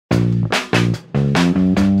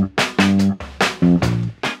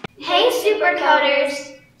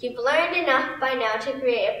Supercoders! You've learned enough by now to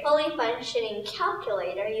create a fully functioning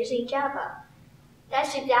calculator using Java.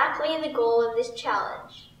 That's exactly the goal of this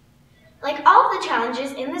challenge. Like all of the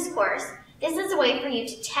challenges in this course, this is a way for you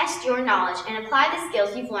to test your knowledge and apply the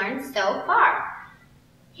skills you've learned so far.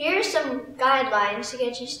 Here are some guidelines to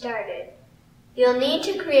get you started. You'll need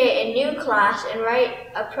to create a new class and write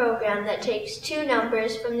a program that takes two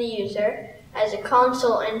numbers from the user as a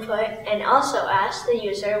console input and also asks the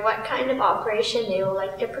user what kind of operation they would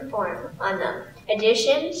like to perform on them: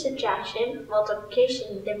 addition, subtraction,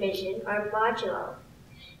 multiplication, division, or modulo.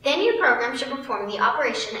 Then your program should perform the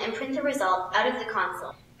operation and print the result out of the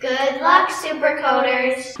console. Good luck,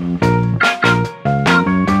 Supercoders!